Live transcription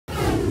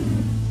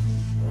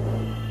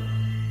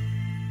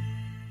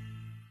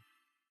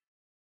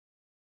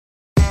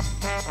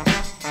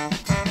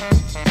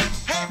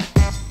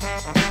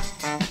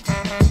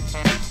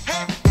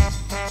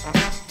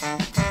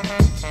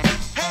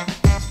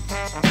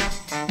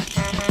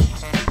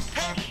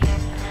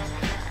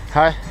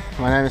Hi,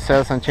 my name is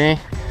César Santin.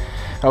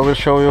 I will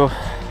show you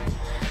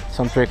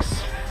some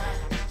tricks.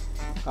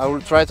 I will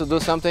try to do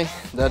something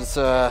that's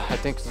I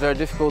think is very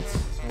difficult,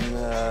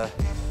 and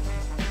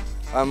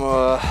I'm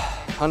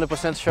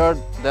 100% sure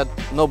that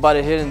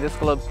nobody here in this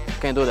club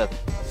can do that.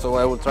 So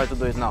I will try to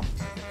do it now.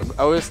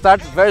 I will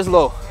start very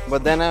slow,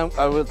 but then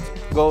I will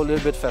go a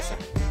little bit faster.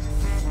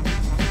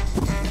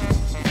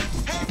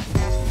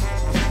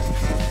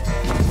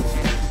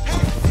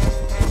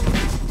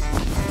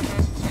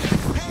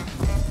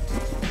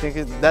 I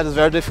think that is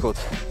very difficult.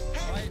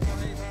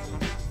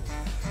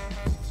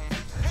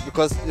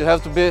 Because you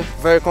have to be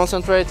very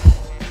concentrated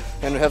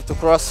and you have to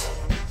cross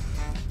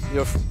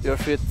your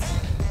feet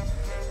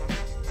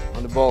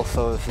on the ball,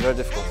 so it's very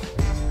difficult.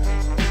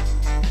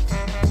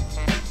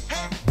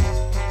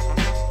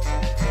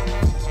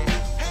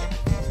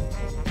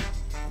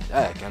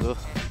 Yeah, I can do.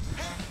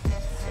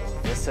 So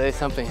let's say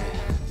something,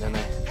 then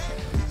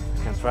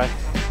I can try.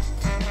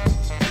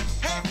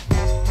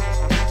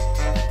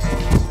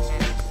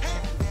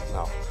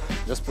 Now,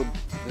 just put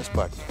this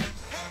part.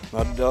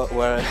 Not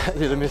where I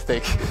did a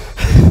mistake.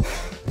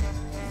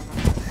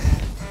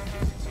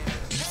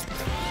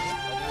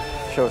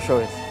 Show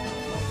it.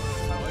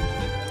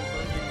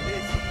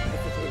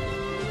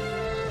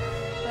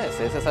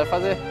 Esse aí você sabe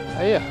fazer.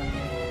 Aí, ó.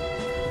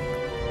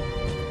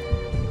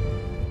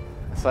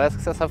 É só essa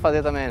que você sabe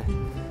fazer também, né?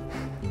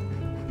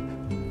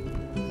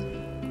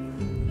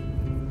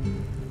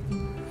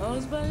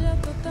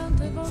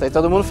 Isso aí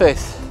todo mundo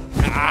fez.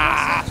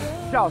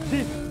 Tchau,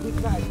 Tito.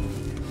 Good night.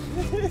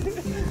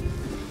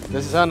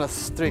 This is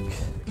Anna's trick.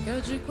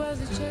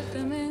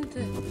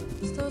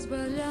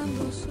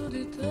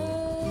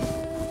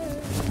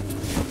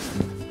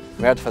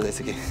 Merda fazer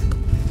isso aqui.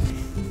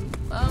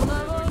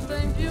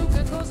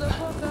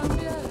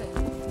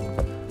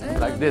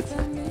 Like this.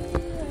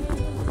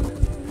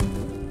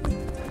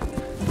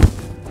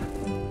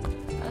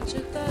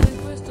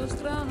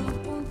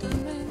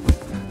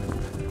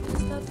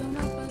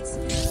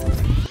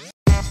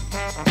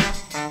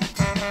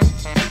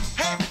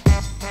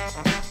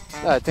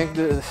 I think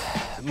the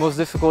most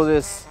difficult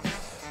is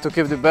to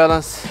keep the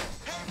balance,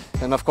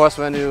 and of course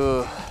when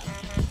you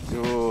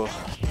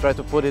try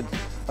to put it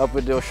up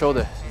with your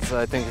shoulder,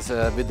 I think it's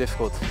a bit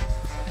difficult,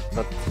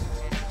 but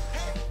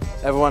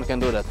everyone can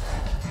do that.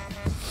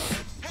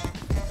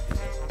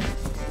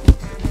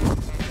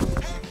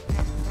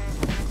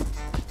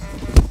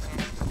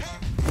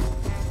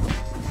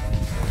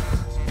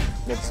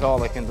 That's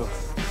all I can do.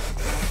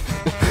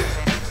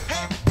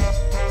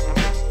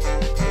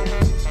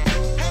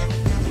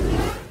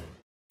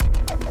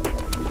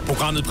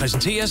 Programmet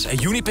præsenteres af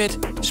UNIBET,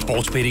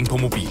 sportsbetting på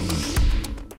mobilen.